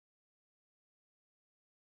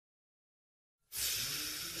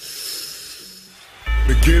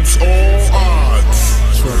Against all odds,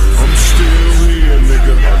 I'm still here,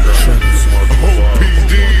 nigga.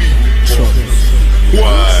 OPD.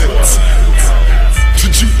 What?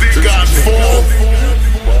 Did you think I'd fall?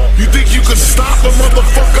 You think you could stop a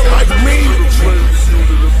motherfucker like me?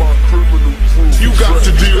 You got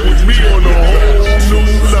to deal with me on a whole new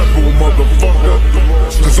level, motherfucker.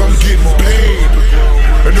 Cause I'm getting paid.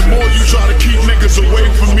 And the more you try to keep niggas away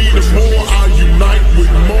from me, the more I unite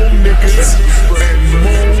with more niggas and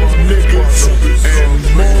more niggas and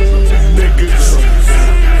more niggas.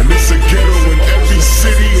 And it's a ghetto in every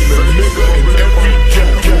city and a nigga in every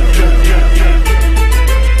ghetto.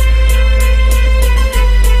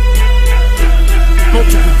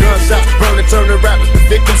 Multiple gunshots, burning, turning rappers to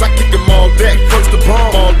victims. I kick them all deck. First the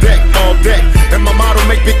bomb, all deck, all deck. And my motto,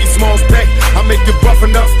 make Biggie Smalls pay. I make you rough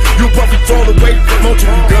enough, you rough and fall away.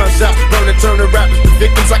 Multiple gunshots, burning, turning rappers to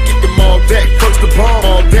victims. I kick them all deck. First the bomb,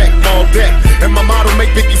 all deck, all deck. And my motto,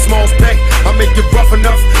 make Biggie Smalls pay. I make you rough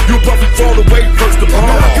enough, you rough and fall away. First the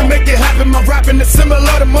bomb. I can make it happen. My rapping is similar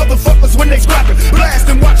to motherfuckers when they scrapping. Blast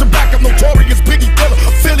and watch them back. I'm notorious Biggie killer.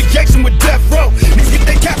 Affiliation with Death Row. Niggas get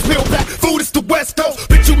their caps peeled back. Food is the West Coast.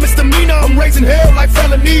 Bitch, you misdemeanor. I'm raising hell like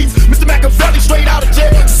felonies. Mr. Machiavelli straight out of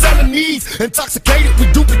jail. Selling these. Intoxicated, we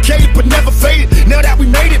duplicated but never faded. Now that we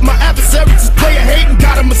made it, my adversaries is player hating.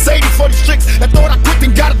 Got a Mercedes for these chicks that thought I quit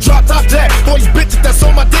and got a drop top jack. For these bitches that's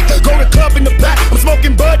on my dick, go to club in the back. I'm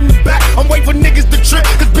smoking bud in the back. I'm waiting for niggas to trip.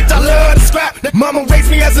 Cause bitch, I love to scrap. Mama raised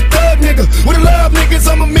me as a thug nigga. With a love niggas,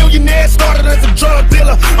 I'm a millionaire. Started as a drug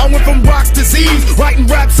dealer. I went from rocks to Z's, writing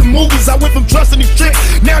raps and movies. I went from trusting these tricks.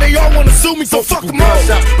 Now they all wanna sue me, so fuck them all.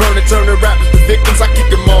 Burning, turning rappers to victims. I kick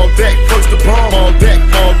them all deck. First the bomb, all deck,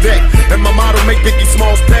 all deck. And my motto, make Biggie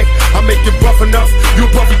Smalls pay. I make you rough enough, you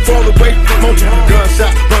rough and fall away. Multiple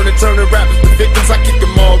gunshots, burning, turning rappers to victims. I kick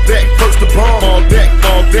them all deck. First the bomb, all deck,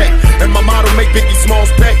 all deck. And my motto, make Biggie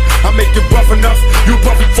Smalls pay. I make you rough enough, you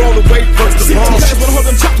rough and fall away. First the bomb. See, wanna hold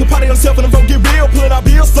them chop your party on yourself and the road get real. Pulling out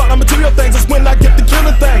bills, starting material things. That's when I get the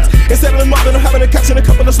killing things. Instead of them up and I'm having a catch in a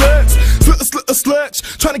couple of slugs. A sludge,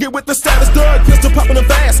 trying to get with the status thug. Pistol popping them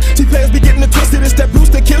fast. T-players be getting it twisted. It's that Bruce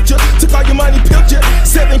that killed you. Took all your money, pilled you.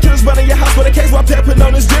 7 killers running your house with a case while putting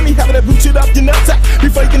on his Jimmy. Having that boot shit up your nutsack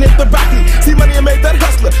before you can hit the broccoli. See money and make that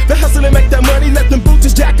hustler. The hustler and make that money. Let them boot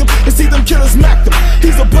just jack him and see them killers smack him.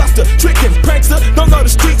 He's a buster, tricking, prankster. Don't go to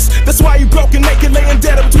streets. That's why he broken, naked, laying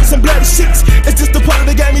dead between some bloody sheets. It's just a part of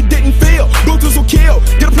the game he didn't feel. Booters will kill.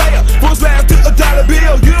 Get a player for his last $1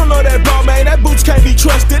 bill. You don't know that ball, man. That boots can't be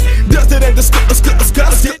trusted. Dusted and disgusted.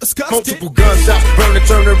 Multiple gunshots, burning,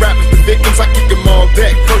 turning rappers to victims. I kick them all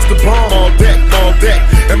deck. First the bomb, all deck, all deck.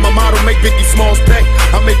 And my motto, make Biggie Smalls pay.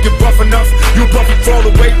 I make you rough enough, you rough and fall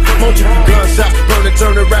away. Multiple gunshots, burning,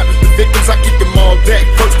 turning rappers to victims. I kick them all deck.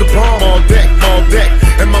 First the bomb, all deck, all deck.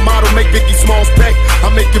 And my motto, make Biggie Smalls pay. I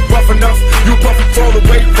make you rough enough, you rough and fall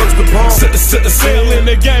away. First the bomb. Still in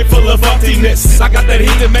the game full of emptiness. I got that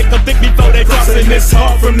heat to make them think before they crossing this.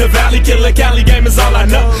 Hard from the valley, killer Cali game is all I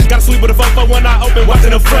know. Gotta sleep with a phone when I open,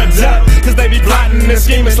 watching the front door. Cause they be plotting and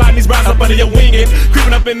scheming, sliding these bras up under your winging.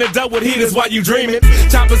 Creeping up in the dough with heaters while you dreaming.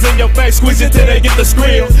 Choppers in your face, squeeze it till they get the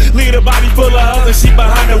scream. Lead a body full of other sheep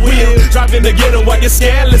behind the wheel. Driving to get them while you're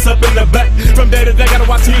scandalous up in the back. From day to day, gotta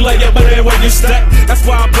watch you lay your butt in where you stay. That's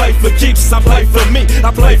why I play for keeps, I play for me.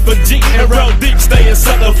 I play for G and roll deep, staying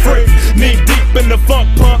sucker free. Knee deep in the funk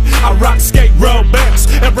pump. I rock, skate, roll backs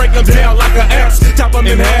and break them down like an axe. Chop them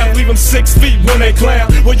in half, leave them 6 feet when they clown.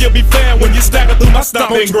 Well, you'll be fair when you stagger through my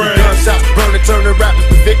stomping ground. Gunshots, burning, turning rappers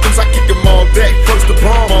to victims. I kick them all deck. First the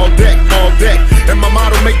bomb, all deck, all deck. And my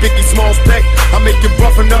motto, make Biggie Smalls pay. I make you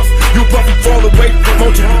rough enough, you rough and fall away.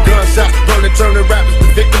 Multiple gunshots, burning, turning rappers to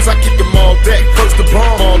victims. I kick them all deck. First the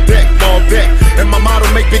bomb, all deck, all deck. And my motto,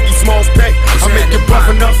 make Biggie Smalls pay. I make you rough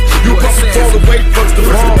enough, you rough and fall away. First the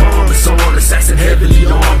bomb. It's on, assassin heavily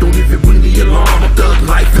armed. Don't even ring the alarm. I'm thug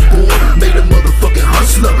life and born. Made a motherfucking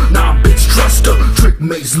hustler. Nah, bitch, trust her. Trick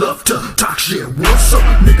maze, love to talk shit. What's up?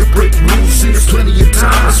 Nigga, break rules. See, there's plenty of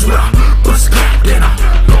time. I swear I'll bust cap, then I'll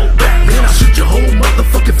go back. Then I'll shoot your whole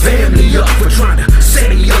motherfucking family up for trying to set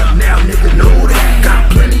me up. Now, nigga, know that.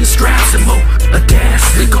 Got plenty of straps and more a gas.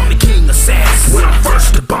 They call me King Assassin when I'm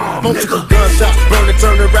first to bomb, multiple nigga. gunshots, burning,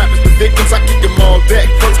 turning rappers to victims. I kick them all deck.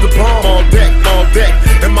 First the bomb, all deck, all deck.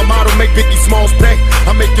 And my motto, make Biggie Smalls pay.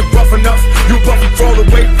 I make you rough enough, you rough and fall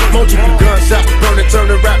away. Multiple gunshots, burning,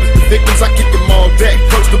 turning rappers to victims. I kick them all deck.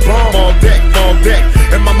 First the bomb, all deck, all deck.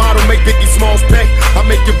 And my motto, make Biggie Smalls pay. I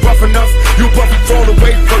make you rough enough, you rough and fall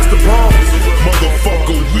away.